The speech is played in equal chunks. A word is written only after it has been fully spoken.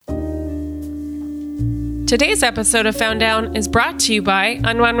Today's episode of Found Down is brought to you by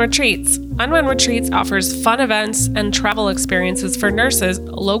Unwound Retreats. Unwound Retreats offers fun events and travel experiences for nurses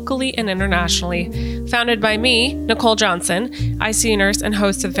locally and internationally. Founded by me, Nicole Johnson, ICU nurse and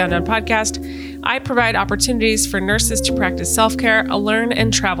host of the Found Down podcast, I provide opportunities for nurses to practice self-care, learn,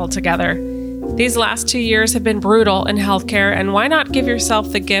 and travel together. These last 2 years have been brutal in healthcare, and why not give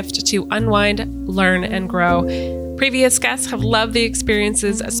yourself the gift to unwind, learn, and grow? Previous guests have loved the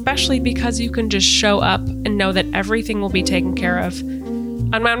experiences, especially because you can just show up and know that everything will be taken care of.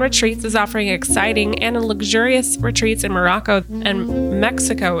 Unwound Retreats is offering exciting and luxurious retreats in Morocco and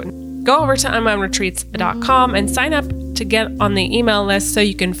Mexico. Go over to unwoundretreats.com and sign up to get on the email list so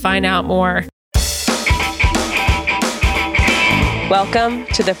you can find out more. Welcome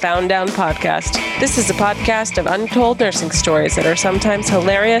to the Found Down podcast. This is a podcast of untold nursing stories that are sometimes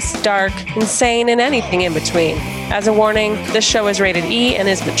hilarious, dark, insane, and anything in between. As a warning, this show is rated E and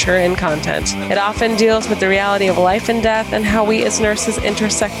is mature in content. It often deals with the reality of life and death and how we as nurses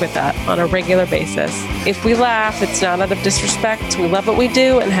intersect with that on a regular basis. If we laugh, it's not out of disrespect. We love what we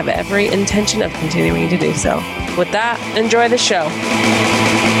do and have every intention of continuing to do so. With that, enjoy the show.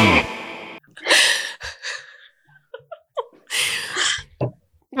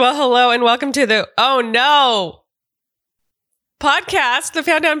 Well, hello and welcome to the podcast, the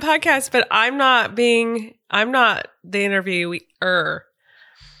Found Down podcast, but I'm not the interviewer.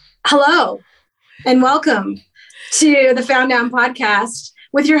 Hello and welcome to the Found Down podcast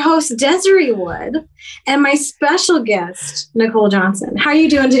with your host, Desiree Wood, and my special guest, Nicole Johnson. How are you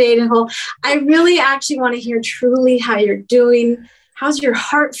doing today, Nicole? I really actually want to hear truly how you're doing. How's your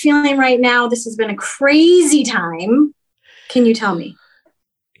heart feeling right now? This has been a crazy time. Can you tell me?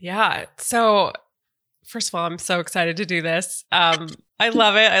 Yeah. So first of all, I'm so excited to do this. I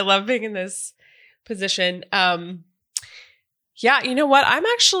love it. I love being in this position. Yeah, you know what? I'm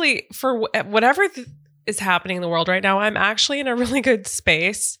actually, for whatever is happening in the world right now, I'm actually in a really good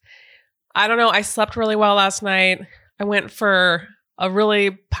space. I don't know. I slept really well last night. I went for a really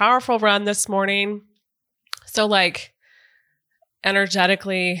powerful run this morning. So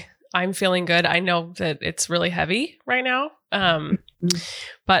energetically, I'm feeling good. I know that it's really heavy right now.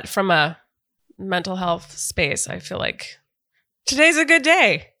 But from a mental health space, I feel like today's a good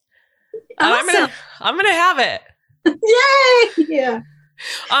day. Awesome. I'm gonna have it. Yay! Yeah.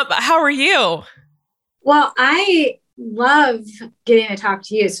 How are you? Well, I love getting to talk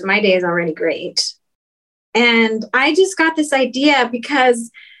to you, so my day is already great. And I just got this idea because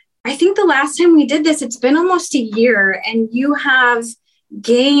I think the last time we did this, it's been almost a year, and you have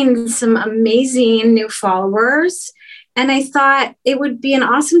gained some amazing new followers. And I thought it would be an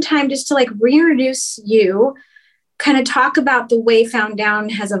awesome time just to reintroduce you, kind of talk about the way Found Down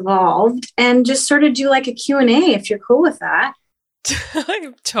has evolved, and just sort of do a Q&A if you're cool with that.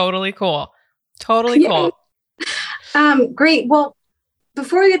 Totally cool. Totally cool. Great. Well,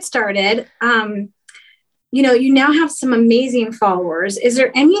 before we get started, you now have some amazing followers. Is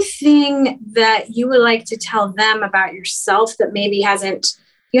there anything that you would like to tell them about yourself that maybe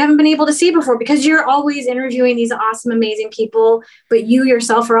you haven't been able to see before, because you're always interviewing these awesome, amazing people, but you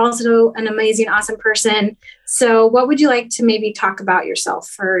yourself are also an amazing, awesome person. So what would you like to maybe talk about yourself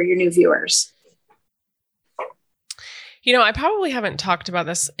for your new viewers? I probably haven't talked about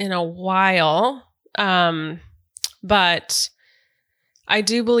this in a while, but I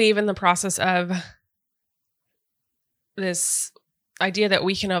do believe in the process of this idea that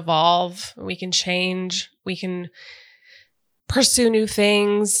we can evolve, we can change, we can pursue new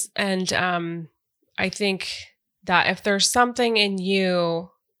things. And I think that if there's something in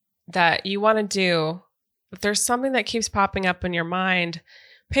you that you want to do, if there's something that keeps popping up in your mind,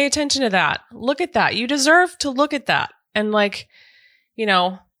 pay attention to that. Look at that. You deserve to look at that. And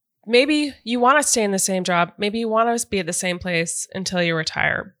maybe you want to stay in the same job. Maybe you want to be at the same place until you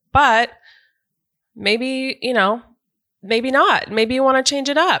retire. But maybe, maybe not. Maybe you want to change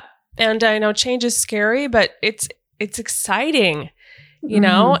it up. And I know change is scary, but it's exciting,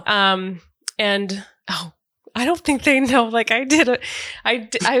 and I don't think they know.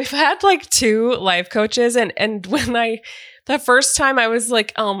 I've had 2 life coaches, and when the first time I was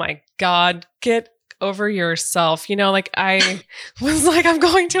like, oh my God, get over yourself. I was like, I'm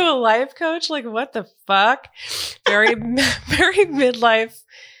going to a life coach. What the fuck? Very, very midlife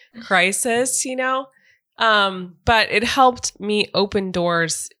crisis, but it helped me open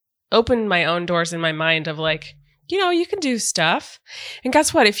my own doors in my mind of you can do stuff. And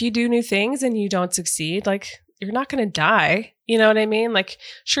guess what? If you do new things and you don't succeed, you're not going to die. You know what I mean?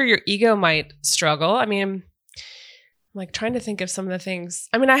 Sure, your ego might struggle. I mean, like trying to think of some of the things.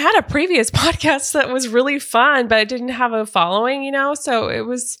 I mean, I had a previous podcast that was really fun, but I didn't have a following, so it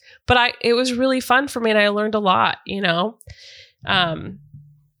was really fun for me and I learned a lot,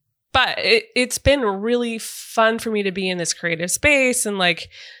 but it's been really fun for me to be in this creative space and like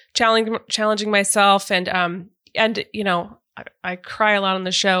challenging myself and I cry a lot on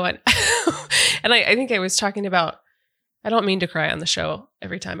the show and and I think I was talking about, I don't mean to cry on the show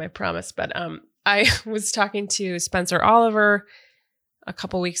every time, I promise, but I was talking to Spencer Oliver a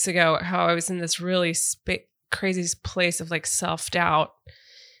couple weeks ago, how I was in this really crazy place of like self-doubt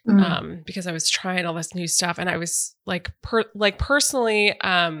because I was trying all this new stuff. And I was like, personally,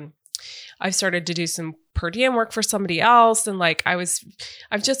 I've started to do some per diem work for somebody else. And like,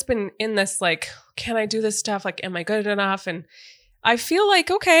 I've just been in this, like, can I do this stuff? Like, am I good enough? And I feel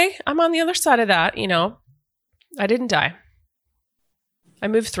like, okay, I'm on the other side of that. I didn't die. I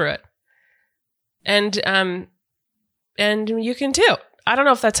moved through it. And you can too. I don't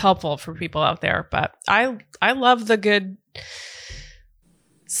know if that's helpful for people out there, but I love the good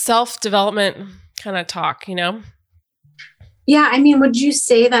self-development kind of talk, Yeah. I mean, would you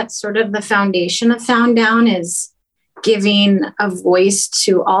say that sort of the foundation of Found Down is giving a voice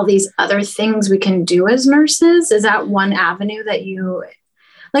to all these other things we can do as nurses? Is that one avenue that you,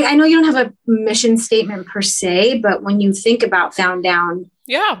 like, I know you don't have a mission statement per se, but when you think about Found Down,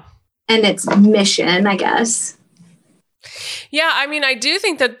 yeah, and its mission, I guess. Yeah. I mean, I do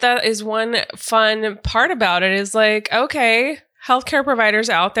think that is one fun part about it is like, okay, healthcare providers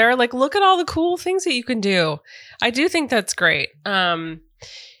out there, like, look at all the cool things that you can do. I do think that's great. And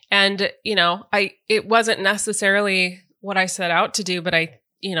it wasn't necessarily what I set out to do, but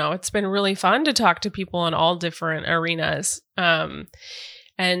it's been really fun to talk to people in all different arenas.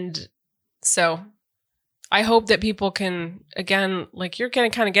 And so I hope that people can, again, like you're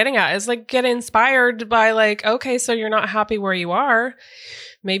kind of getting at, is like get inspired by like, okay, so you're not happy where you are.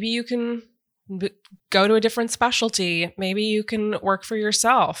 Maybe you can go to a different specialty. Maybe you can work for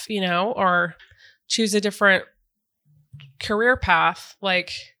yourself, or choose a different career path.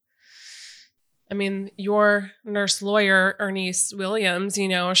 Like, I mean, your nurse lawyer, Ernest Williams,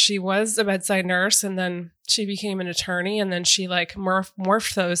 she was a bedside nurse and then she became an attorney and then she like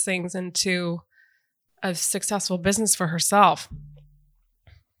morphed those things into a successful business for herself.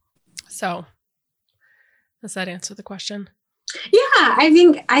 So does that answer the question? Yeah,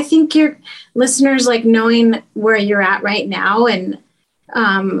 I think your listeners, like, knowing where you're at right now, and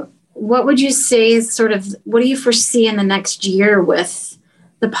what would you say is sort of, what do you foresee in the next year with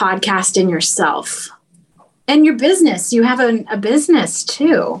the podcast and yourself and your business? You have a business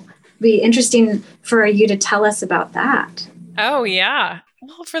too. Be interesting for you to tell us about that. Oh yeah.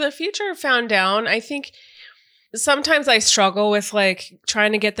 Well, for the future of Found Down, I think sometimes I struggle with like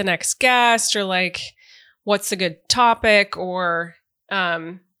trying to get the next guest or like, what's a good topic or,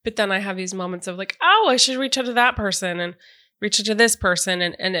 but then I have these moments of like, oh, I should reach out to that person and reach out to this person.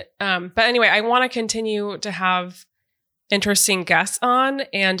 But anyway, I want to continue to have interesting guests on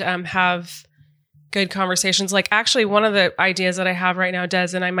and, have good conversations. Like actually one of the ideas that I have right now, Des,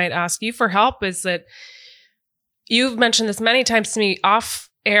 and I might ask you for help, is that you've mentioned this many times to me off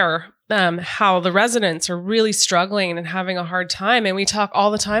air, how the residents are really struggling and having a hard time. And we talk all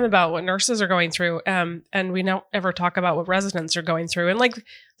the time about what nurses are going through. And we don't ever talk about what residents are going through. And like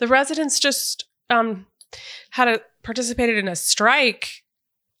the residents just participated in a strike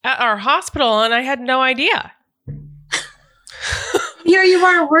at our hospital and I had no idea. Here you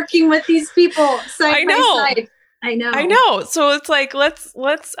are working with these people side by side. I know. So it's like, let's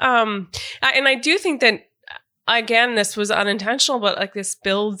and I do think that, again, this was unintentional, but like this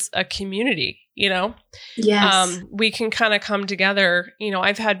builds a community, Yes. We can kind of come together.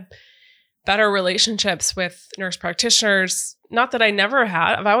 I've had better relationships with nurse practitioners. Not that I never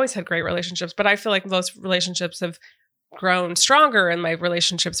had, I've always had great relationships, but I feel like those relationships have grown stronger and my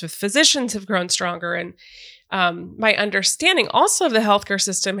relationships with physicians have grown stronger. And my understanding also of the healthcare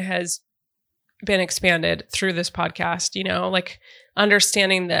system has been expanded through this podcast, like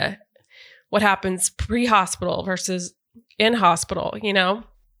understanding what happens pre-hospital versus in hospital,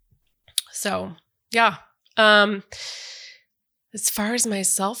 So yeah. As far as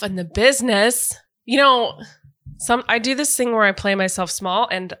myself and the business, I do this thing where I play myself small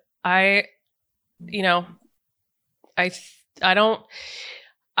and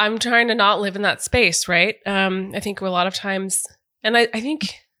I'm trying to not live in that space. Right. I think a lot of times, and I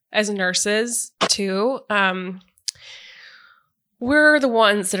think as nurses too, we're the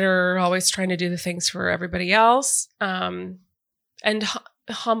ones that are always trying to do the things for everybody else, and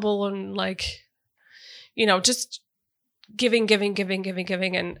humble and like, just giving.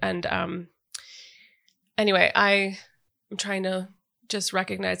 And anyway, I'm trying to just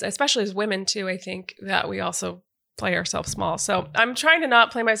recognize, especially as women too, I think that we also play ourselves small. So I'm trying to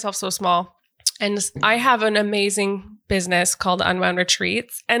not play myself so small. And I have an amazing business called Unwound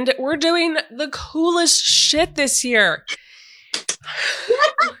Retreats, and we're doing the coolest shit this year.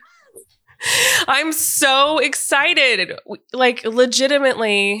 I'm so excited, like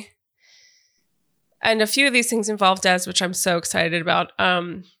legitimately. And a few of these things involve Des, which I'm so excited about.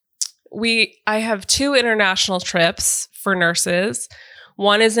 I have 2 international trips for nurses.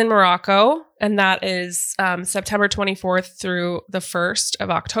 One is in Morocco, and that is September 24th through the 1st of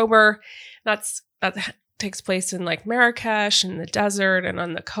October. That takes place in like Marrakesh and the desert and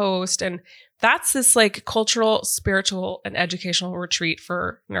on the coast. And that's this like cultural, spiritual, and educational retreat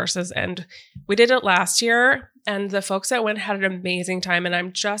for nurses. And we did it last year, and the folks that went had an amazing time. And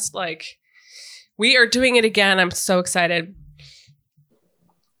I'm just like, we are doing it again. I'm so excited.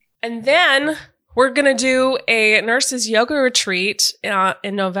 And then we're going to do a nurses yoga retreat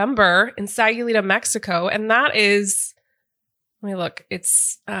in November in Sayulita, Mexico. And that is, let me look,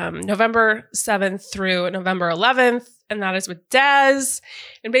 it's November 7th through November 11th. And that is with Des.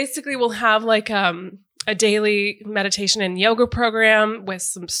 And basically we'll have like a daily meditation and yoga program with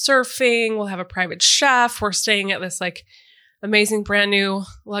some surfing. We'll have a private chef. We're staying at this like amazing brand new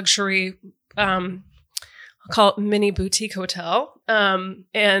luxury, I'll call it mini boutique hotel.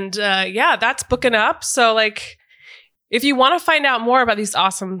 Yeah, that's booking up. So like, if you want to find out more about these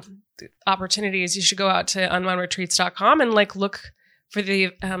awesome opportunities, you should go out to unwoundretreats.com and like look for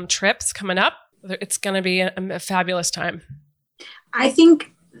the trips coming up. It's going to be a fabulous time. I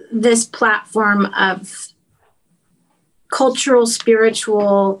think this platform of cultural,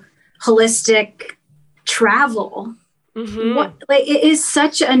 spiritual, holistic travel, it is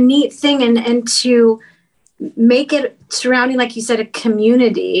such a neat thing. And to make it surrounding, like you said, a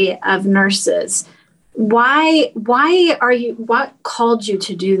community of nurses. What called you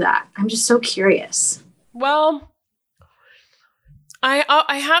to do that? I'm just so curious. Well,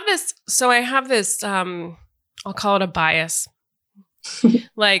 I have this, I'll call it a bias.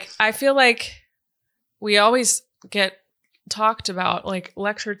 Like, I feel like we always get talked about, like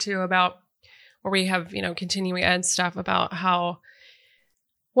lectured to about, or we have, continuing ed stuff about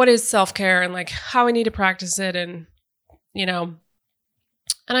what is self-care and like how we need to practice it. And, and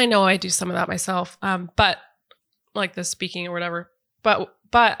I know I do some of that myself, but like the speaking or whatever, but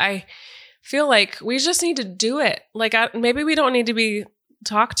I feel like we just need to do it. Like, maybe we don't need to be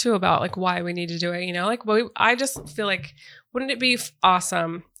talked to about like why we need to do it, I just feel like, wouldn't it be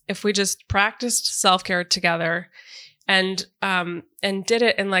awesome if we just practiced self-care together and did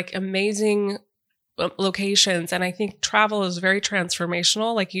it in like amazing locations. And I think travel is very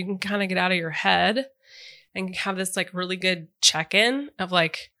transformational. Like, you can kind of get out of your head and have this like really good check-in of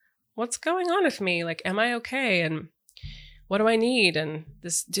like, what's going on with me? Like, am I okay? And what do I need? And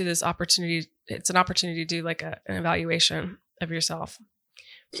this opportunity, it's an opportunity to do like an evaluation of yourself.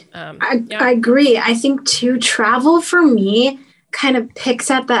 I agree. I think too, travel for me kind of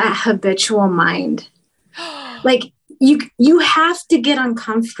picks at that habitual mind. Like, you have to get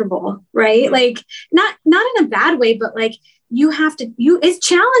uncomfortable, right? Like, not in a bad way, but like it's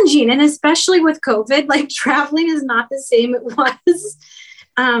challenging. And especially with COVID, like traveling is not the same it was.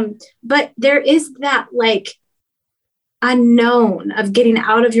 But there is that like unknown of getting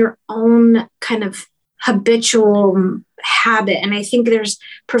out of your own kind of habitual habit. And I think there's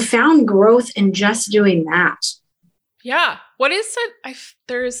profound growth in just doing that. Yeah. What is it?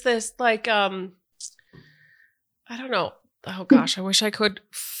 There's this like, I don't know. Oh gosh, I wish I could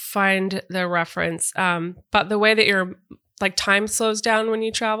find the reference. But the way that your like time slows down when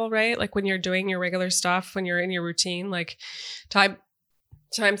you travel, right? Like when you're doing your regular stuff, when you're in your routine, like time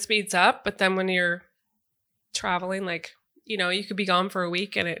speeds up. But then when you're traveling, like, you could be gone for a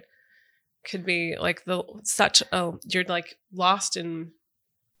week and it could be like you're like lost in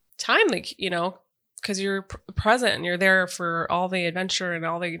time, like, because you're present and you're there for all the adventure and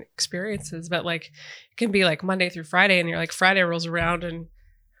all the experiences. But like, it can be like Monday through Friday and you're like, Friday rolls around and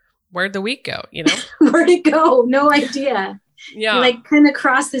where'd the week go? Where'd it go? No idea. Yeah. You like kind of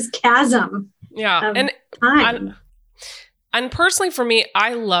cross this chasm. Yeah. And time. And personally for me,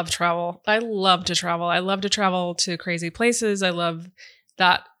 I love travel. I love to travel. I love to travel to crazy places. I love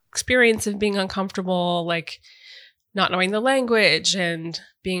that experience of being uncomfortable, like not knowing the language and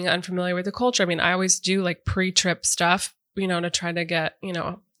being unfamiliar with the culture. I mean, I always do like pre-trip stuff, to try to get,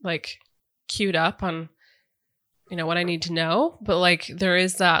 like queued up on, what I need to know. But like, there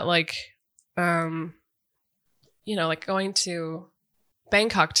is that like, like going to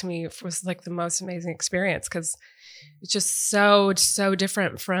Bangkok to me was like the most amazing experience because it's just so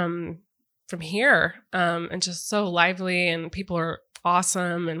different from from here, and just so lively, and people are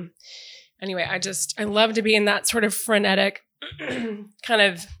awesome. And anyway, I love to be in that sort of frenetic kind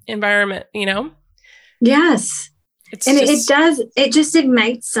of environment, Yes. It just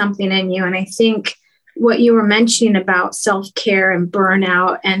ignites something in you. And I think what you were mentioning about self-care and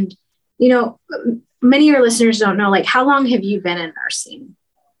burnout, and, many of your listeners don't know, like, how long have you been in nursing?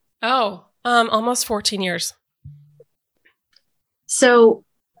 Oh, almost 14 years. So,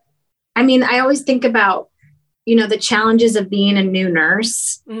 I always think about, the challenges of being a new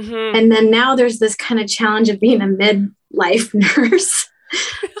nurse. Mm-hmm. And then now there's this kind of challenge of being a midlife nurse.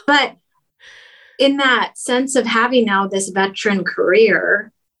 But in that sense of having now this veteran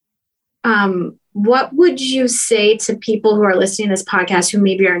career, what would you say to people who are listening to this podcast who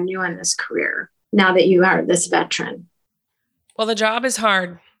maybe are new in this career now that you are this veteran? Well, the job is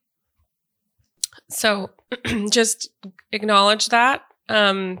hard. So just acknowledge that.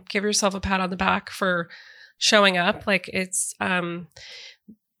 Give yourself a pat on the back for showing up. Like it's, I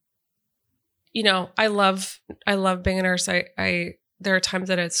love being a nurse. There are times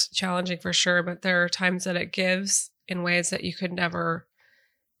that it's challenging for sure, but there are times that it gives in ways that you could never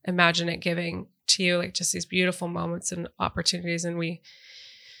imagine it giving to you, like just these beautiful moments and opportunities. And we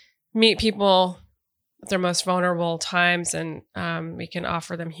meet people at their most vulnerable times, and we can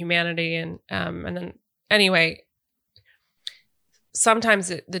offer them humanity. And then anyway,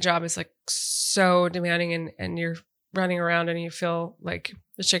 sometimes the job is like so demanding, and you're running around and you feel like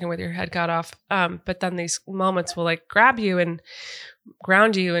the chicken with your head cut off. But then these moments will like grab you and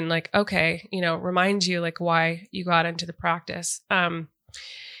ground you and like, okay, remind you like why you got into the practice.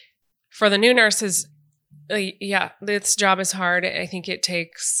 For the new nurses, this job is hard. I think it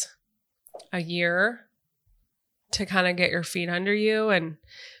takes a year to kind of get your feet under you, and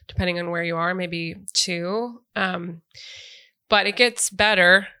depending on where you are, maybe 2. But it gets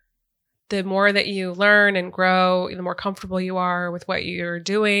better. The more that you learn and grow, the more comfortable you are with what you're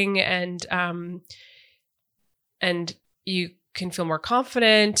doing, and you can feel more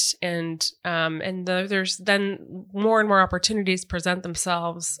confident, and there's then more and more opportunities present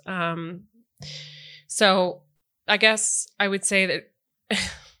themselves. So I guess I would say that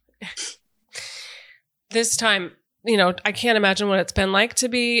this time, I can't imagine what it's been like to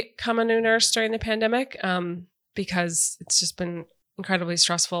become a new nurse during the pandemic, because it's just been incredibly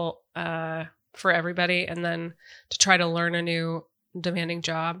stressful for everybody. And then to try to learn a new demanding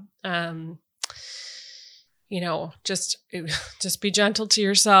job, just be gentle to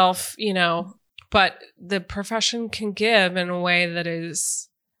yourself, but the profession can give in a way that is,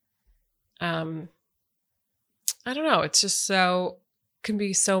 I don't know. It's just can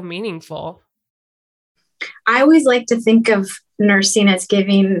be so meaningful. I always like to think of nursing as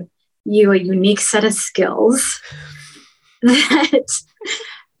giving you a unique set of skills that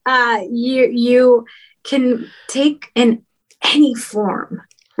you can take in any form,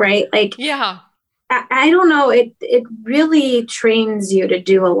 right? Like, yeah, I don't know. It really trains you to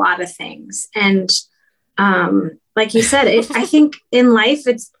do a lot of things. And like you said, I think in life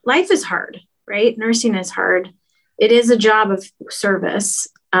is hard, right? Nursing is hard. It is a job of service.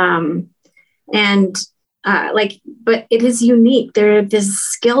 But it is unique. There's this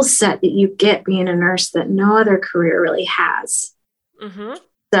skill set that you get being a nurse that no other career really has. Mm-hmm.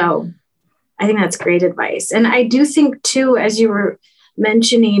 So I think that's great advice. And I do think too, as you were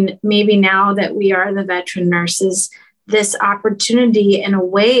mentioning, maybe now that we are the veteran nurses, this opportunity in a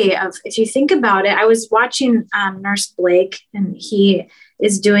way of, if you think about it, I was watching Nurse Blake, and he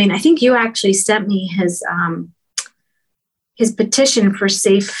is doing, I think you actually sent me his petition for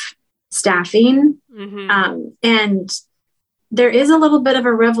safe staffing. Mm-hmm. And there is a little bit of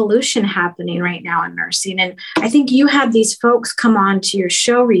a revolution happening right now in nursing. And I think you had these folks come on to your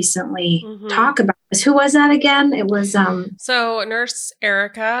show recently, mm-hmm. talk about this. Who was that again? It was so Nurse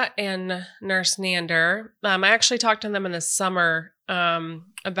Erica and Nurse Nander. I actually talked to them in the summer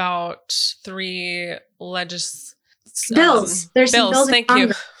about 3 bills. There's bills. Thank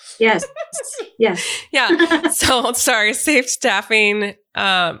you. Yes. Yes. Yeah. So sorry, safe staffing.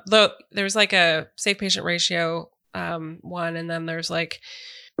 Though there's like a safe patient ratio one, and then there's like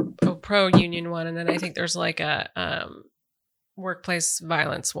a pro union one, and then I think there's like a workplace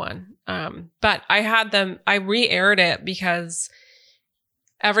violence one. But I re-aired it because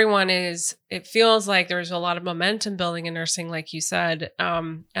it feels like there's a lot of momentum building in nursing, like you said.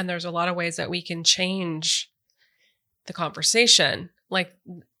 And there's a lot of ways that we can change the conversation.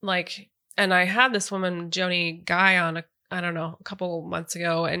 And I had this woman, Joni Guy, on a couple months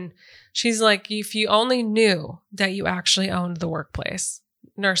ago. And she's like, if you only knew that you actually owned the workplace,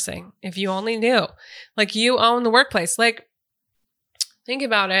 nursing, if you only knew, like, you own the workplace, like, Think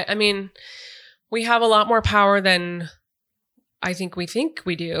about it. I mean, we have a lot more power than I think we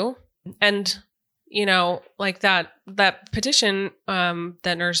do. And, like that petition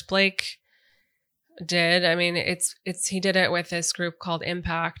that Nurse Blake did, I mean, he did it with this group called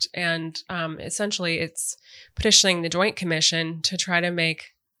Impact. And essentially it's petitioning the Joint Commission to try to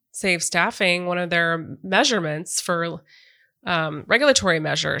make safe staffing one of their measurements for regulatory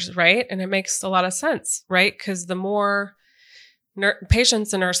measures, right? And it makes a lot of sense, right? Because the more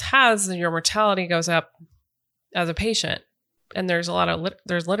patients a nurse has, your mortality goes up as a patient. And there's a lot of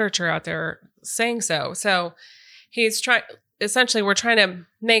there's literature out there saying so. So essentially we're trying to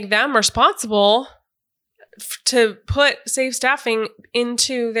make them responsible to put safe staffing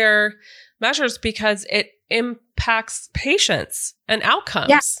into their measures because it impacts patients and outcomes.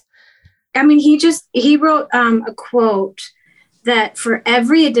 Yeah. I mean, he wrote a quote that for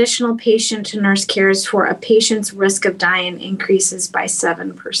every additional patient a nurse cares for, a patient's risk of dying increases by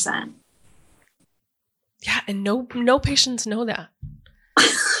 7%. Yeah, and no patients know that.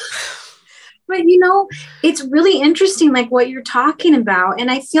 But it's really interesting, like what you're talking about.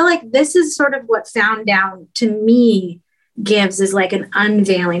 And I feel like this is sort of what Found Down to me gives is like an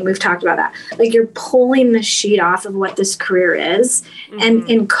unveiling. We've talked about that. Like you're pulling the sheet off of what this career is. Mm-hmm. And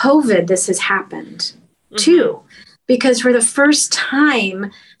in COVID, this has happened too, because for the first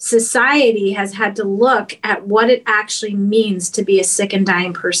time, society has had to look at what it actually means to be a sick and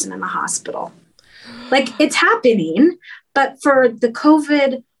dying person in the hospital. Like it's happening, but for the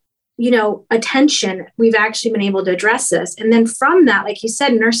COVID, attention, we've actually been able to address this. And then from that, like you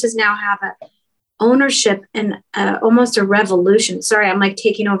said, nurses now have a ownership and almost a revolution. Sorry, I'm like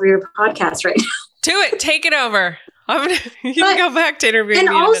taking over your podcast right now. Do it. Take it over. You can go back to interviewing me.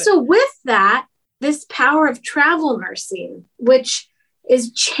 And also with that, this power of travel nursing, which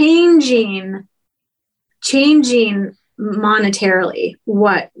is changing monetarily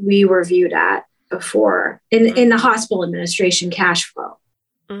what we were viewed at before in the hospital administration cash flow.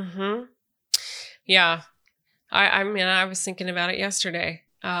 Mm-hmm. Yeah. I mean, I was thinking about it yesterday.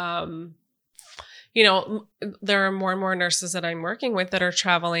 There are more and more nurses that I'm working with that are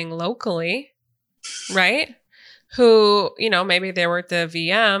traveling locally, right? Who, maybe they were at the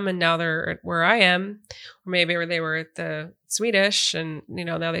VM and now they're where I am, or maybe they were at the Swedish and,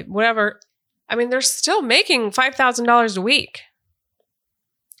 now they, whatever. I mean, they're still making $5,000 a week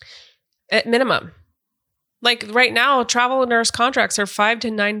at minimum. Like right now, travel nurse contracts are $5,000 to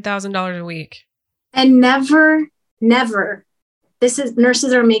 $9,000 a week. And never,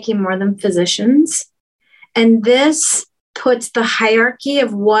 nurses are making more than physicians. And this puts the hierarchy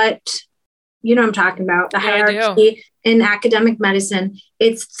of what, I'm talking about, the hierarchy in academic medicine.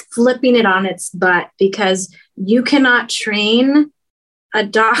 It's flipping it on its butt because you cannot train a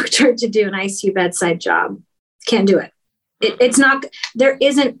doctor to do an ICU bedside job. Can't do it. It's not, there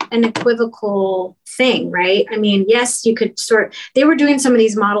isn't an equivocal thing, right? I mean, yes, you could they were doing some of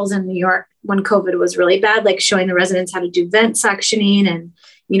these models in New York when COVID was really bad, like showing the residents how to do vent suctioning and,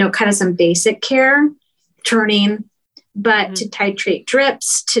 kind of some basic care, turning, but to titrate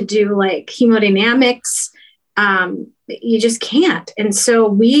drips, to do like hemodynamics, you just can't. And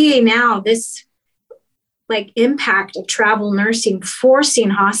so this like impact of travel nursing,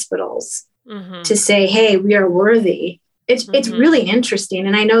 forcing hospitals to say, hey, we are worthy. It's really interesting.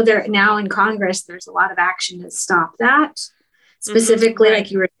 And I know there now in Congress, there's a lot of action to stop that. Specifically, right.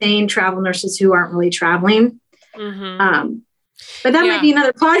 Like you were saying, travel nurses who aren't really traveling. But that might be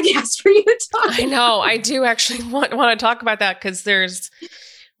another podcast for you to talk about. I know. I do actually want to talk about that because there's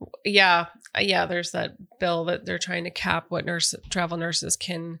that bill that they're trying to cap what travel nurses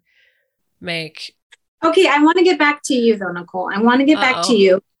can make. Okay. I want to get back to you though, Nicole. I want to get back to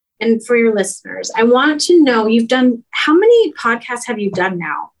you. And for your listeners, I want to know, how many podcasts have you done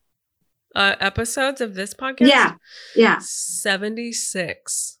now? Episodes of this podcast? Yeah.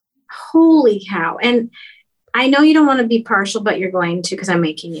 76. Holy cow. And I know you don't want to be partial, but you're going to because I'm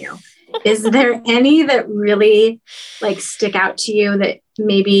making you. Is there any that really like stick out to you that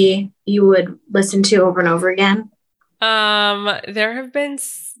maybe you would listen to over and over again? There have been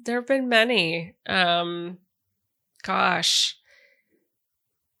many. Gosh.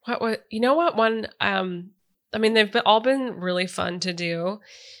 What one, I mean, they've all been really fun to do.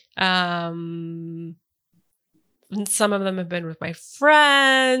 And some of them have been with my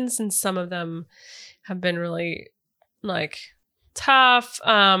friends and some of them have been really like tough.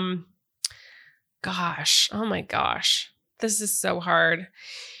 Gosh. Oh my gosh. This is so hard.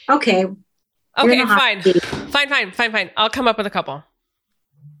 Okay. Fine. I'll come up with a couple.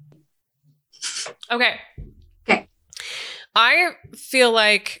 Okay. I feel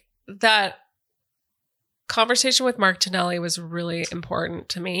like that conversation with Mark Tonelli was really important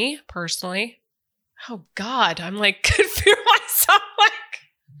to me personally. Oh God, I'm like, could feel myself like.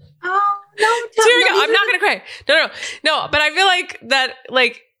 Oh no, I'm not gonna cry. No. But I feel like that,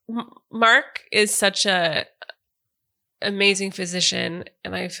 like Mark is such a amazing physician,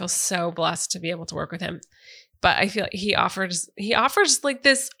 and I feel so blessed to be able to work with him. But I feel like he offers like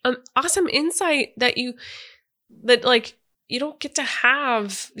this awesome insight that you don't get to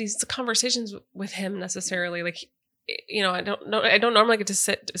have these conversations with him necessarily. Like, you know, I don't normally get to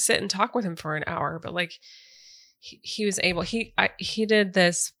sit and talk with him for an hour, but like he was able, he did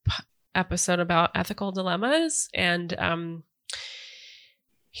this episode about ethical dilemmas, and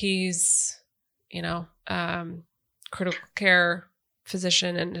he's, you know, critical care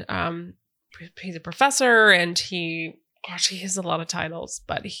physician, and he's a professor, and he has a lot of titles,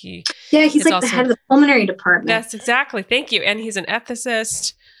 but he's like also the head of the pulmonary department. Yes, exactly. Thank you. And he's an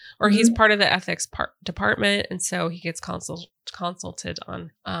ethicist, or he's part of the ethics department, and so he gets consulted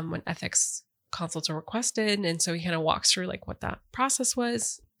on when ethics consults are requested, and so he kind of walks through like what that process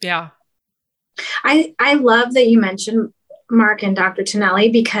was. Yeah, I love that you mentioned Mark and Dr. Tonelli,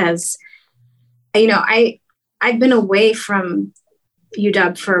 because you know I've been away from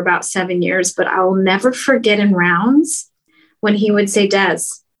UW for about 7 years, but I will never forget in rounds when he would say, Des,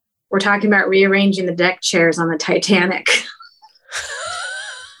 we're talking about rearranging the deck chairs on the Titanic.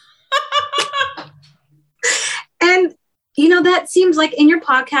 And, you know, that seems like in your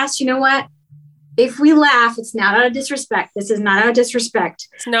podcast, you know what? If we laugh, it's not out of disrespect. This is not out of disrespect.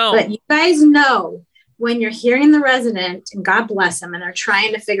 No. But you guys know when you're hearing the resident, and God bless them, and they're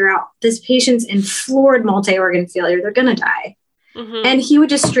trying to figure out this patient's in floored multi-organ failure, they're going to die. Mm-hmm. And he would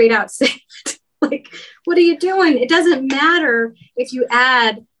just straight out say, like, what are you doing? It doesn't matter if you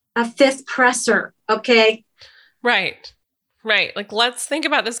add a fifth pressor, okay? Right. Like, let's think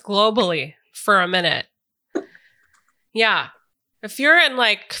about this globally for a minute. Yeah. If you're in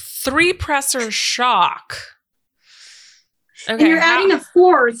like 3 pressor shock. Okay. And you're adding a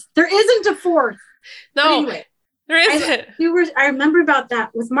fourth. There isn't a fourth. No, but anyway, there isn't. I remember about that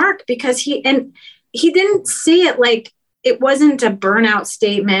with Mark, because he didn't say it like it wasn't a burnout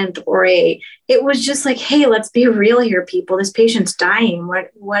statement it was just like, hey, let's be real here, people. This patient's dying.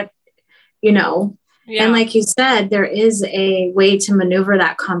 What, you know? Yeah. And like you said, there is a way to maneuver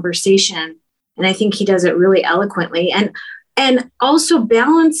that conversation. And I think he does it really eloquently, and also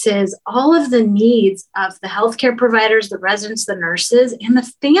balances all of the needs of the healthcare providers, the residents, the nurses, and the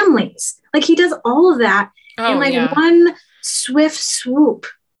families. Like, he does all of that in one swift swoop.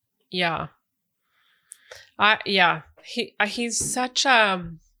 Yeah. He's such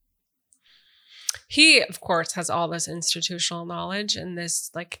he of course has all this institutional knowledge and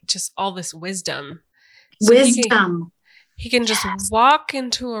this, like, just all this wisdom. So he can just walk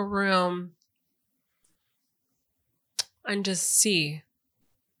into a room and just see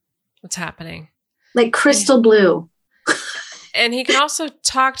what's happening. Like crystal blue. And he can also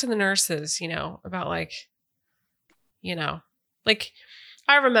talk to the nurses, you know, about like, you know, like,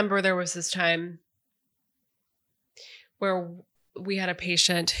 I remember there was this time where we had a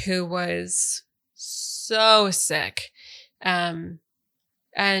patient who was so sick. And,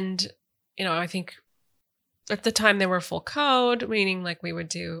 you know, I think at the time they were full code, meaning like we would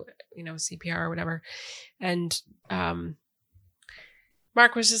do, you know, CPR or whatever. And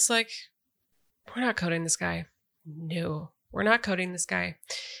Mark was just like, we're not coding this guy. No, we're not coding this guy.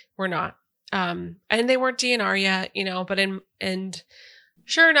 We're not. And they weren't DNR yet, you know, but and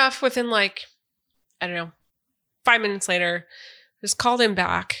sure enough, within like, I don't know, 5 minutes later, just called him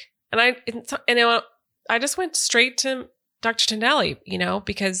back. And I just went straight to Dr. Tonelli, you know,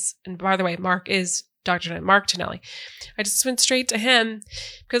 because, and by the way, Mark is Mark Tonelli. I just went straight to him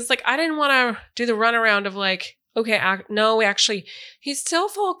because, like, I didn't want to do the runaround of like, okay, no, actually, he's still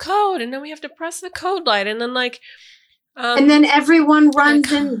full code, and then we have to press the code light, and then like, and then everyone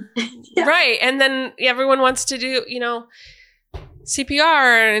runs in, yeah. Right, and then everyone wants to do, you know,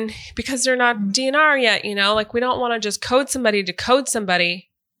 CPR, and because they're not DNR yet, you know, like, we don't want to just code somebody to code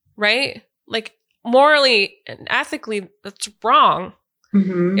somebody, right? Like, morally and ethically, that's wrong.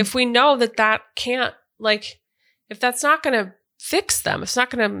 Mm-hmm. If we know that can't, like, if that's not going to fix them, it's not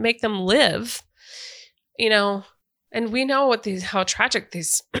going to make them live, you know, and we know how tragic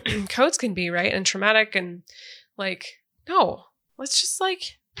these codes can be, right? And traumatic, and like, no, let's just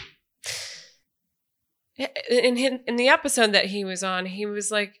like, in the episode that he was on, he was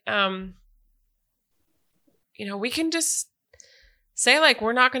like, you know, we can just say like,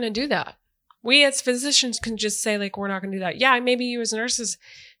 we're not going to do that. We as physicians can just say like, we're not going to do that. Yeah, maybe you as nurses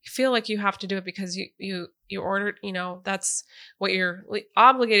feel like you have to do it because you ordered, you know, that's what you're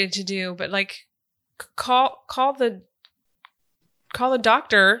obligated to do. But like, call the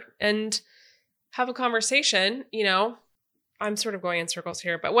doctor and have a conversation. I'm sort of going in circles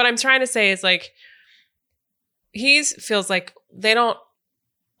here, but what I'm trying to say is like, he feels like they don't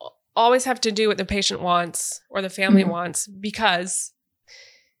always have to do what the patient wants or the family wants because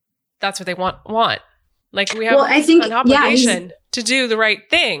that's what they want. Like we have I think, an obligation to do the right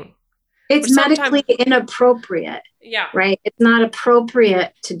thing. It's medically inappropriate. Yeah. Right. It's not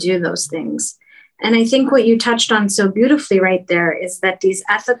appropriate to do those things. And I think what you touched on so beautifully right there is that these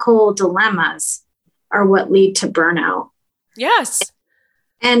ethical dilemmas are what lead to burnout. Yes.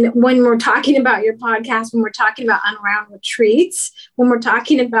 And when we're talking about your podcast, when we're talking about Unwound Retreats, when we're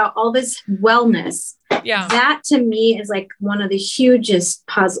talking about all this wellness, that to me is like one of the hugest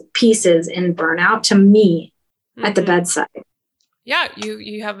puzzle pieces in burnout to me at the bedside. Yeah.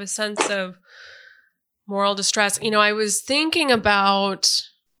 You have a sense of moral distress. I was thinking about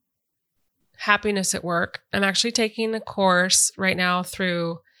happiness at work. I'm actually taking a course right now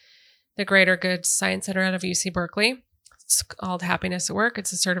through the Greater Good Science Center out of UC Berkeley. It's called Happiness at Work.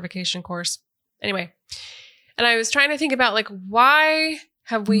 It's a certification course. Anyway, and I was trying to think about like, why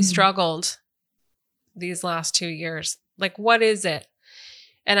have we struggled these last 2 years? Like, what is it?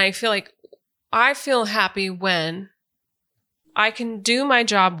 And I feel happy when I can do my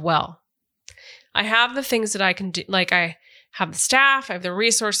job well. I have the things that I can do. Like I have the staff, I have the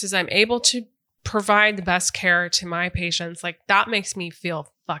resources. I'm able to provide the best care to my patients. Like that makes me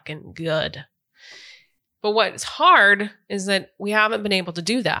feel fucking good. But what's hard is that we haven't been able to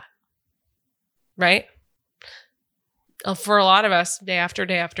do that. Right? For a lot of us, day after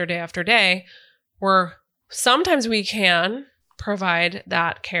day after day after day, sometimes we can provide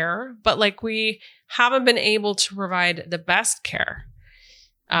that care, but like we haven't been able to provide the best care.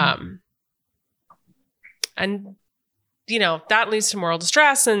 And that leads to moral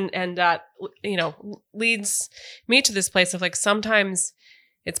distress and that, leads me to this place of like, sometimes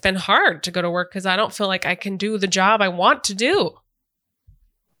it's been hard to go to work because I don't feel like I can do the job I want to do.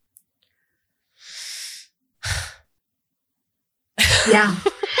 Yeah.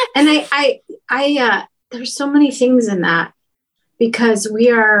 And I there's so many things in that because we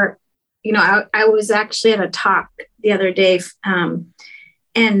are, I was actually at a talk the other day,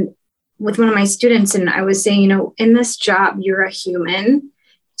 and with one of my students, and I was saying, in this job, you're a human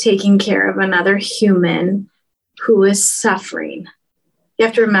taking care of another human who is suffering. You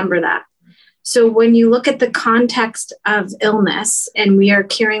have to remember that. So when you look at the context of illness and we are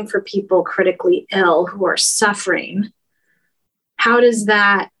caring for people critically ill who are suffering, how does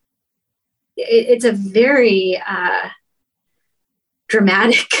that, it's a very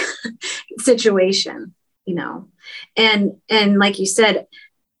dramatic situation, and like you said,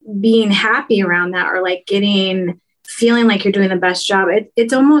 being happy around that or like feeling like you're doing the best job.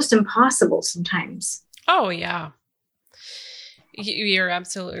 It's almost impossible sometimes. Oh yeah. You're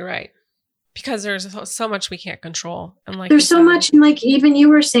absolutely right. Because there's so much we can't control. And like there's so much. And like, even you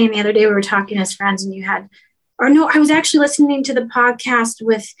were saying the other day, we were talking as friends and I was actually listening to the podcast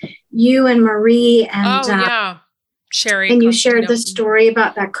with you and Marie and Sherry. And you shared the story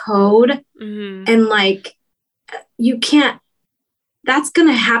about that code and like, you can't, that's going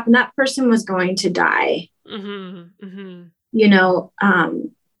to happen. That person was going to die, and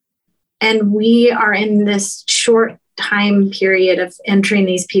we are in this short time period of entering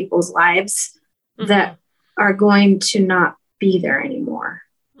these people's lives that are going to not be there anymore.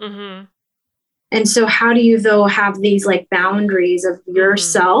 And so how do you though have these like boundaries of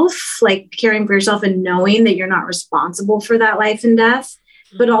yourself, like caring for yourself and knowing that you're not responsible for that life and death,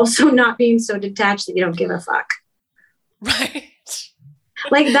 but also not being so detached that you don't give a fuck. Right.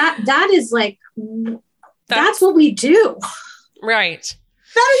 Like that is like, that's what we do. Right.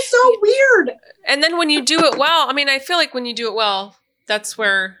 That is so weird. And then when you do it well, I mean, I feel like when you do it well, that's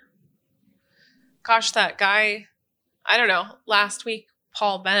where, gosh, that guy, I don't know, last week,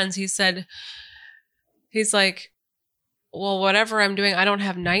 Paul Benz, he's like, well, whatever I'm doing, I don't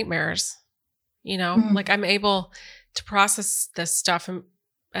have nightmares, like I'm able to process this stuff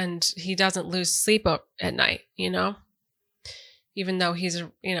and he doesn't lose sleep at night, even though he's,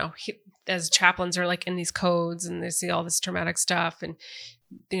 as chaplains are like in these codes and they see all this traumatic stuff and,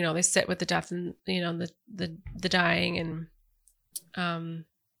 they sit with the death and, the dying and,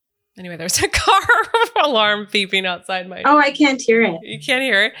 anyway, there's a car alarm beeping outside my. Oh, I can't hear it. You can't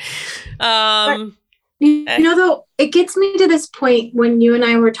hear it. Though it gets me to this point when you and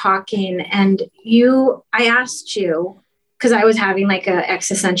I were talking and I asked you, because I was having like an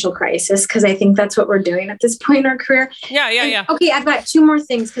existential crisis, because I think that's what we're doing at this point in our career. Yeah. Okay, I've got two more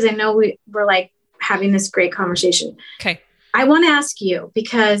things because I know we're like having this great conversation. Okay. I want to ask you,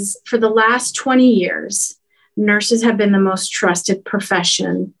 because for the last 20 years, nurses have been the most trusted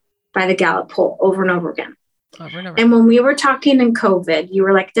profession by the Gallup poll over and over again. Over and over. And when we were talking in COVID, you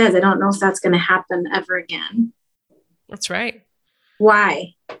were like, Des, I don't know if that's going to happen ever again. That's right.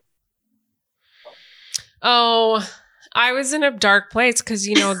 Why? Oh, I was in a dark place because,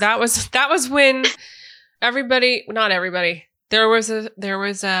 that was when not everybody, there was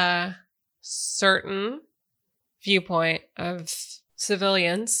a certain viewpoint of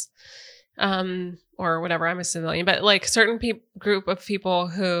civilians, or whatever. I'm a civilian, but like certain group of people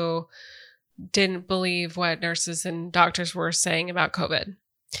who didn't believe what nurses and doctors were saying about COVID.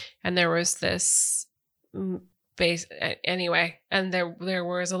 And there was this base anyway. And there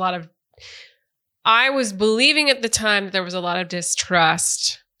was a lot of, I was believing at the time that there was a lot of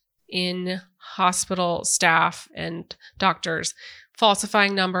distrust in hospital staff and doctors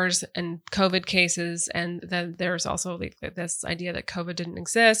falsifying numbers and COVID cases. And then there's also this idea that COVID didn't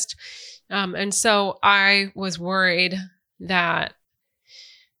exist. And so I was worried that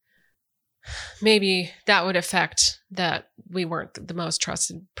maybe that would affect that we weren't the most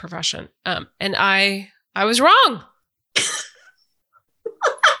trusted profession. And I was wrong.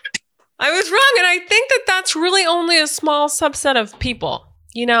 I was wrong. And I think that that's really only a small subset of people,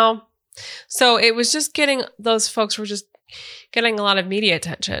 So it was just those folks were just getting a lot of media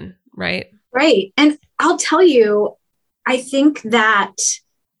attention, right? Right. And I'll tell you, I think that,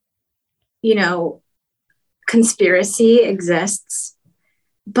 conspiracy exists,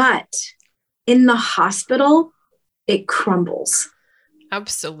 but in the hospital, it crumbles.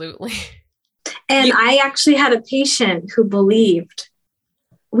 Absolutely. And I actually had a patient who believed,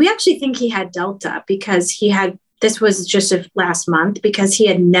 we actually think he had Delta because this was just last month, because he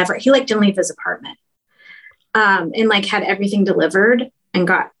didn't leave his apartment. And had everything delivered and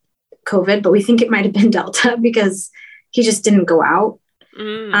got COVID, but we think it might've been Delta because he just didn't go out.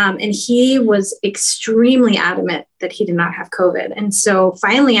 And he was extremely adamant that he did not have COVID. And so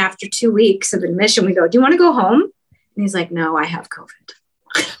finally, after 2 weeks of admission, we go, do you want to go home? And he's like, no, I have COVID.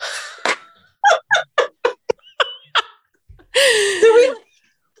 So we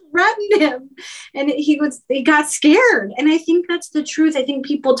threatened him and he got scared. And I think that's the truth. I think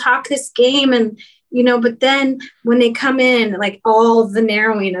people talk this game and, but then when they come in, all the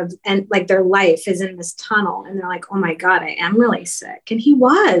narrowing of, and their life is in this tunnel and they're like, oh my God, I am really sick. And he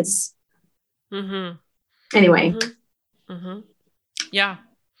was. Mm-hmm. Anyway. Mm-hmm. Mm-hmm. Yeah.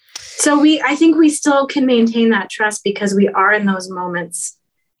 So I think we still can maintain that trust because we are in those moments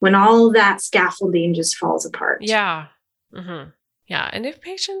when all that scaffolding just falls apart. Yeah. Mm-hmm. Yeah. And if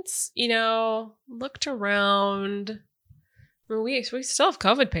patients, looked around, we still have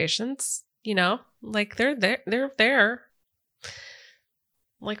COVID patients, they're there.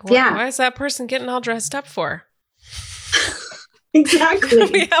 Why is that person getting all dressed up for? Exactly.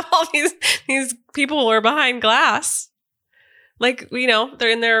 We have all these people who are behind glass. They're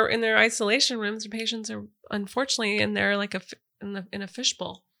in their isolation rooms. The patients are unfortunately in there in a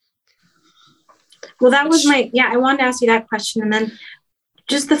fishbowl. Well, that was I wanted to ask you that question. And then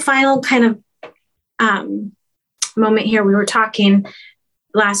just the final kind of moment here, we were talking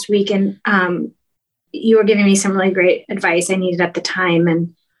last week and you were giving me some really great advice I needed at the time.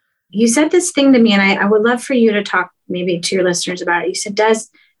 And you said this thing to me, and I would love for you to talk maybe to your listeners about it. You said, Des,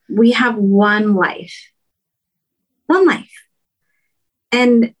 we have one life.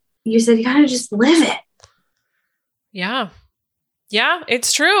 And you said, you got to just live it. Yeah. Yeah,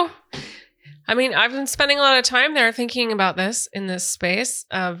 it's true. I mean, I've been spending a lot of time there thinking about this in this space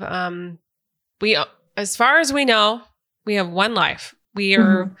of, as far as we know, we have one life. We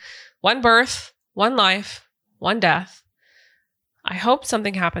are one birth, one life, one death. I hope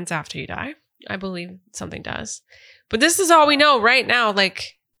something happens after you die. I believe something does. But this is all we know right now.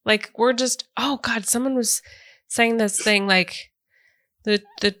 We're just, oh God, someone was saying this thing, the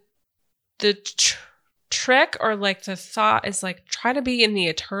trick or the thought is try to be in the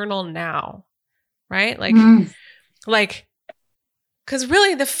eternal now. Right? Because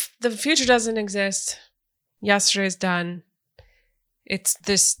really the future doesn't exist. Yesterday's done. It's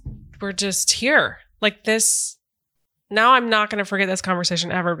this, we're just here. This, now I'm not going to forget this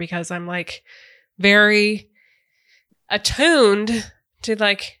conversation ever because I'm very attuned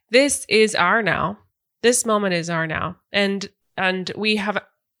to this is our now. This moment is our now. And we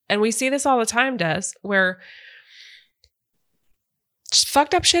see this all the time, Des, where just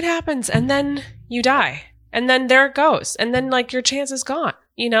fucked up shit happens and then you die and then there it goes. And then your chance is gone,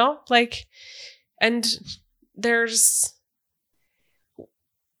 and there's,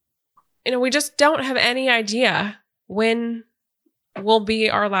 we just don't have any idea when will be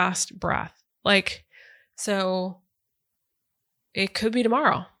our last breath. So it could be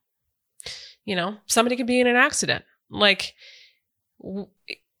tomorrow. You know, somebody could be in an accident. Like,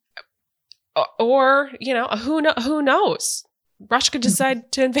 or, you know, who knows? Russia could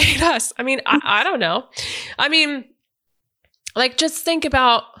decide to invade us. I mean, I don't know. I mean, like, just think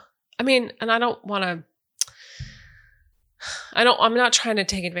about, I mean, and I'm not trying to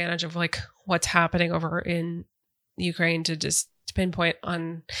take advantage of like what's happening over in Ukraine to just pinpoint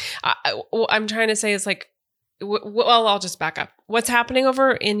on, I'm trying to say is like, well, I'll just back up. What's happening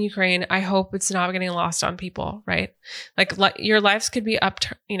over in Ukraine, I hope it's not getting lost on people, right? Like your lives could be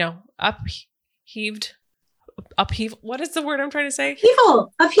upheaved. What is the word I'm trying to say?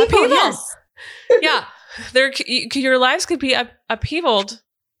 Upheaval. Yes. Yeah. Your lives could be upheavaled.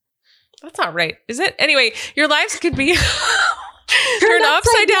 That's not right, is it? Anyway, your lives could be turned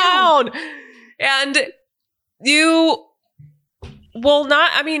upside down. And you will not,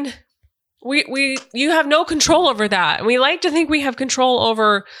 I mean, you have no control over that. And we like to think we have control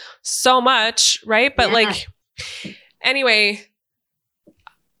over so much, right? But like, anyway,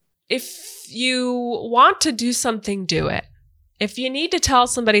 if you want to do something, do it. If you need to tell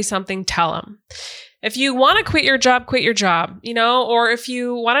somebody something, tell them. If you want to quit your job, you know, or if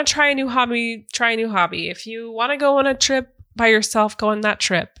you want to try a new hobby, try a new hobby. If you want to go on a trip by yourself, go on that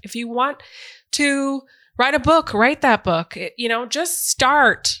trip. If you want to write a book, write that book. You know, just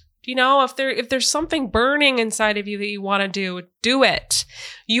start. You know, if there's something burning inside of you that you want to do it.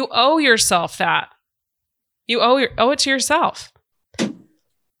 You owe yourself that. You owe it to yourself.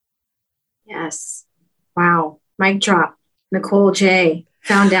 Yes. Wow. Mic drop. Nicole J.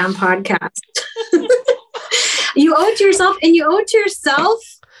 Found Down Podcast. You owe it to yourself, and you owe it to yourself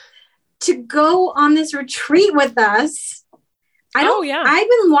to go on this retreat with us. I've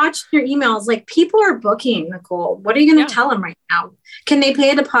been watching your emails. Like, people are booking, Nicole. What are you going to tell them right now? Can they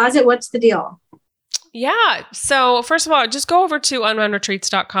pay a deposit? What's the deal? Yeah. So first of all, just go over to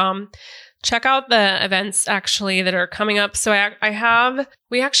unwindretreats.com. Check out the events actually that are coming up. So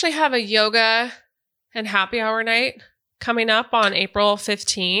we actually have a yoga and happy hour night coming up on April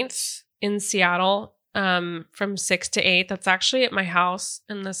 15th in Seattle, from 6 to 8. That's actually at my house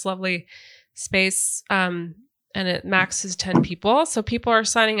in this lovely space. And it maxes 10 people. So people are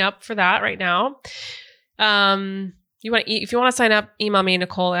signing up for that right now. If you want to sign up, email me,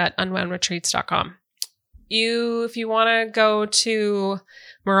 Nicole at unwindretreats.com. If you want to go to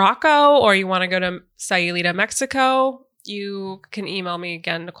Morocco or you want to go to Sayulita, Mexico, you can email me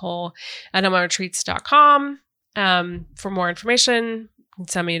again, Nicole at unwindretreats.com. For more information, you can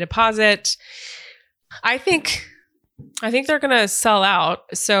send me a deposit. I think they're going to sell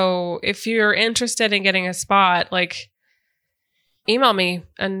out. So if you're interested in getting a spot, like, email me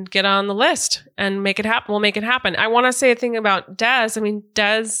and get on the list and make it happen. We'll make it happen. I want to say a thing about Des. I mean,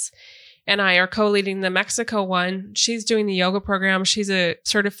 Des and I are co-leading the Mexico one. She's doing the yoga program. She's a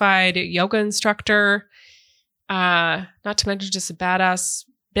certified yoga instructor. Not to mention just a badass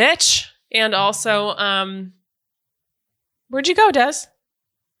bitch. And also, where'd you go, Des?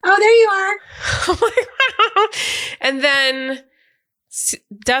 Oh, there you are. Oh my God. And then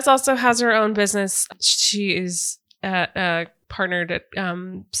Des also has her own business. She is partnered at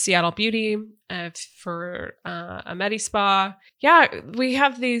Seattle Beauty for a Medi-Spa. Yeah, we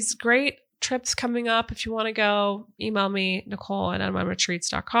have these great trips coming up. If you want to go, email me, Nicole at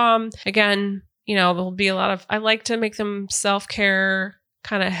unwindretreats.com. Again, you know, there'll be a lot of, I like to make them self-care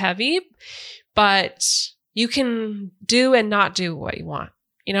kind of heavy, but you can do and not do what you want.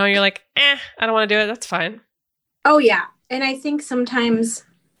 You know, you're like, I don't want to do it. That's fine. Oh, yeah. And I think sometimes,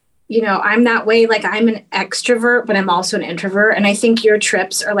 you know, I'm that way. Like, I'm an extrovert, but I'm also an introvert. And I think your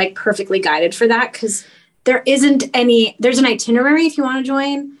trips are like perfectly guided for that, because there's an itinerary if you want to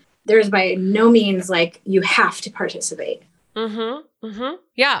join. There's by no means like you have to participate. Mm-hmm. Mm-hmm.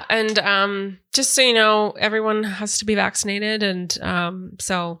 Yeah. And just so you know, everyone has to be vaccinated. And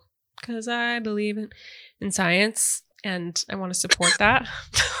so, because I believe in science and I want to support that.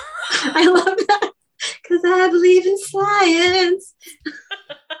 I love that. Because I believe in science.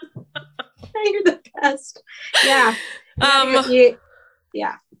 You're the best. Yeah.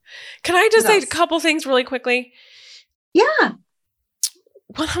 Yeah. Can I just say a couple things really quickly? Yeah.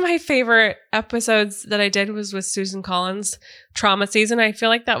 One of my favorite episodes that I did was with Susan Collins, Trauma Season. I feel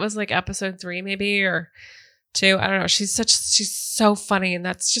like that was like episode 3 maybe, or 2. I don't know. She's so funny. And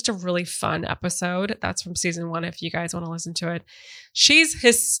that's just a really fun episode. That's from season 1. If you guys want to listen to it, she's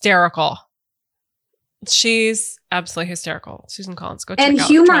hysterical. She's absolutely hysterical. Susan Collins. Go check out. And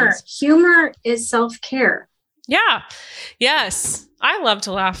humor is self-care. Yeah. Yes. I love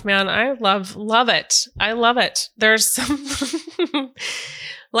to laugh, man. I love it. I love it. There's some,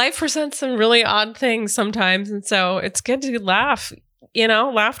 life presents some really odd things sometimes. And so it's good to laugh.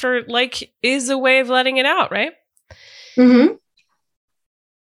 Laughter like is a way of letting it out, right? Mm-hmm.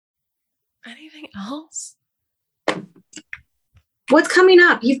 Anything else? What's coming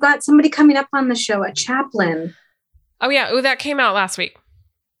up? You've got somebody coming up on the show, a chaplain. Oh, yeah. Oh, that came out last week.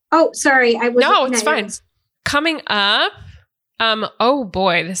 Oh, sorry. No, it's fine. Coming up. Oh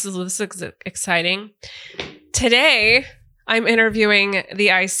boy, this is exciting. Today, I'm interviewing the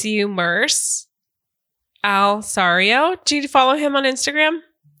ICU nurse, Al Sario. Do you follow him on Instagram?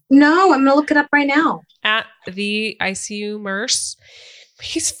 No, I'm going to look it up right now. At the ICU nurse.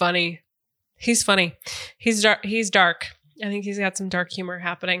 He's funny. He's dark. I think he's got some dark humor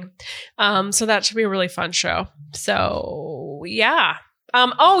happening. So that should be a really fun show. So yeah.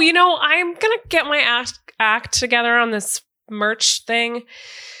 I'm going to get my act together on this merch thing.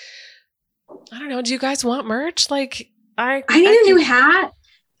 I don't know. Do you guys want merch? Like I need a new hat.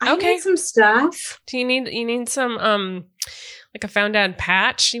 I need some stuff. Do you need some like a Found Dad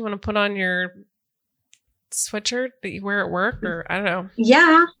patch you want to put on your sweatshirt that you wear at work, or I don't know.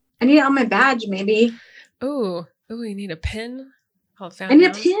 Yeah. I need it on my badge maybe. Ooh, you need a pin? I need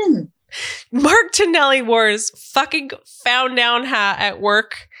a pin. Mark Tonelli wore his fucking Found Down hat at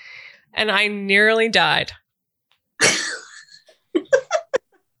work, and I nearly died.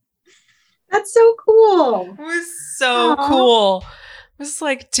 That's so cool. It was so cool. It was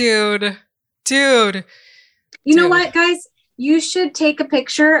like, dude. You know what, guys? You should take a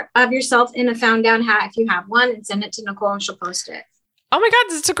picture of yourself in a Found Down hat if you have one and send it to Nicole and she'll post it. Oh my God,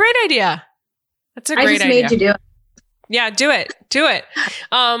 that's a great idea. That's a great idea. I just made you do it. Yeah, do it.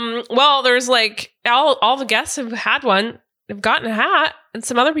 Well, there's like all the guests have had one. They've gotten a hat, and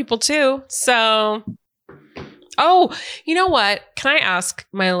some other people too. So, oh, you know what? Can I ask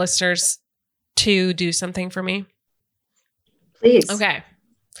my listeners to do something for me? Please. Okay.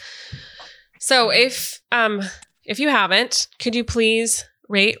 So if you haven't, could you please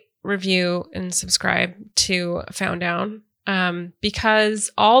rate, review, and subscribe to Found Down?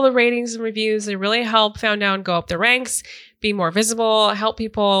 Because all the ratings and reviews, they really help Found Down go up the ranks, be more visible, help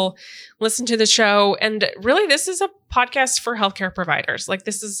people listen to the show. And really, this is a podcast for healthcare providers. Like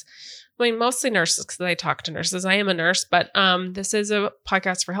mostly nurses, because I talk to nurses. I am a nurse, but this is a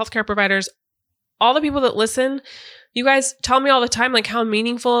podcast for healthcare providers. All the people that listen, you guys tell me all the time, like how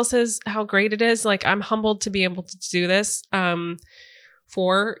meaningful this is, how great it is. Like I'm humbled to be able to do this.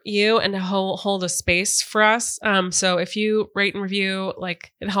 For you and to hold a space for us. So if you rate and review,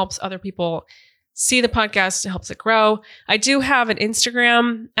 like it helps other people see the podcast, it helps it grow. I do have an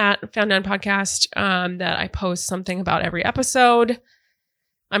Instagram at Found Down Podcast that I post something about every episode.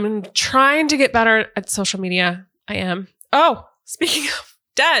 I'm trying to get better at social media. I am. Oh, speaking of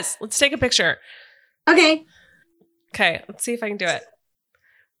Des, let's take a picture. Okay, let's see if I can do it.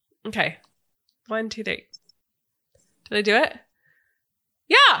 Okay. 1, 2, 3. Did I do it?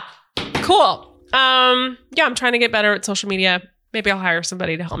 Yeah. Cool. I'm trying to get better at social media. Maybe I'll hire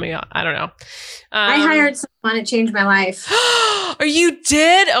somebody to help me out. I don't know. I hired someone. It changed my life. Oh, you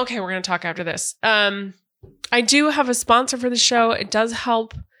did? Okay, we're going to talk after this. I do have a sponsor for the show. It does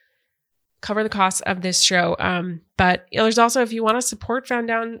help cover the cost of this show. But there's also, if you want to support Found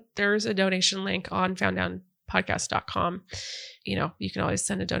Down, there's a donation link on founddownpodcast.com. You can always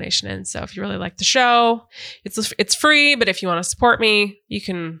send a donation in. So if you really like the show, it's free. But if you want to support me, you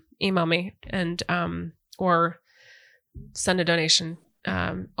can email me and or send a donation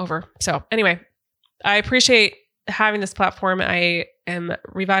over. So anyway, I appreciate having this platform. I am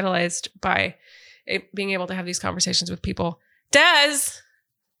revitalized by being able to have these conversations with people. Des,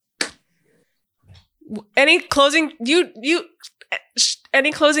 any closing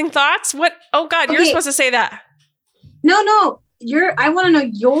any closing thoughts? What? Oh God, okay. You're supposed to say that. No. I want to know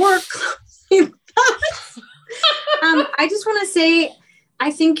your closing thoughts. I just want to say,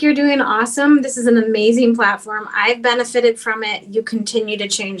 I think you're doing awesome. This is an amazing platform. I've benefited from it. You continue to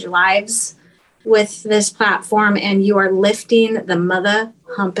change lives with this platform, and you are lifting the mother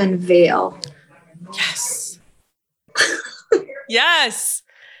humping veil. Yes. Yes.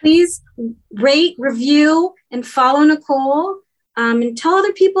 Please rate, review, and follow Nicole, and tell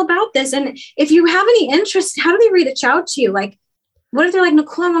other people about this. And if you have any interest, how do they reach out to you? Like, what if they're like,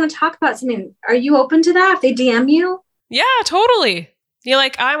 Nicole, I want to talk about something? Are you open to that? If they DM you? Yeah, totally. You're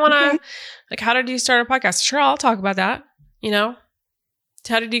like, I want to, like, how did you start a podcast? Sure, I'll talk about that.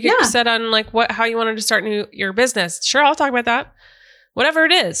 How did you get set on like how you wanted to start your business? Sure, I'll talk about that. Whatever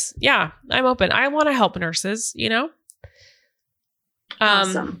it is. Yeah, I'm open. I want to help nurses,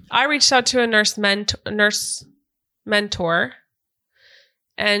 Awesome. I reached out to a nurse mentor,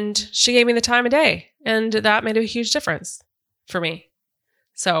 and she gave me the time of day, and that made a huge difference for me.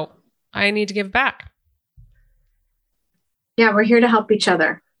 So I need to give back. Yeah, we're here to help each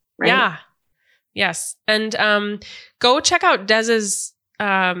other. Right? Yeah. Yes. And go check out Dez's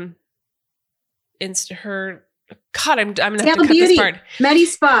her. God, I'm gonna have to cut this part. Medi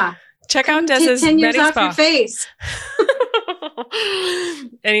Spa. Check out Dez's 10 years Medi off Spa. your face.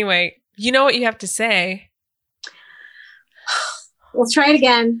 Anyway, you know what you have to say. We'll try it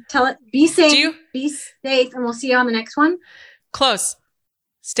again. Tell it. Be safe. Be safe, and we'll see you on the next one. Close.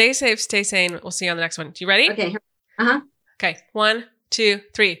 Stay safe. Stay sane. We'll see you on the next one. You ready? Okay. Okay. 1, 2,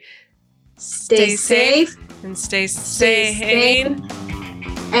 3. Stay safe and stay sane.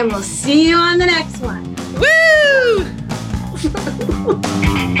 And we'll see you on the next one. Woo!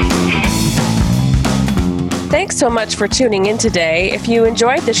 Thanks so much for tuning in today. If you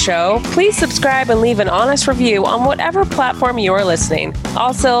enjoyed the show, please subscribe and leave an honest review on whatever platform you're listening.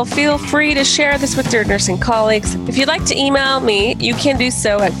 Also, feel free to share this with your nursing colleagues. If you'd like to email me, you can do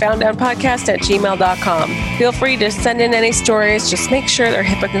so at founddownpodcast@gmail.com. Feel free to send in any stories. Just make sure they're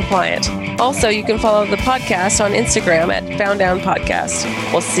HIPAA compliant. Also, you can follow the podcast on Instagram at founddownpodcast.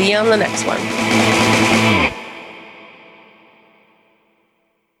 We'll see you on the next one.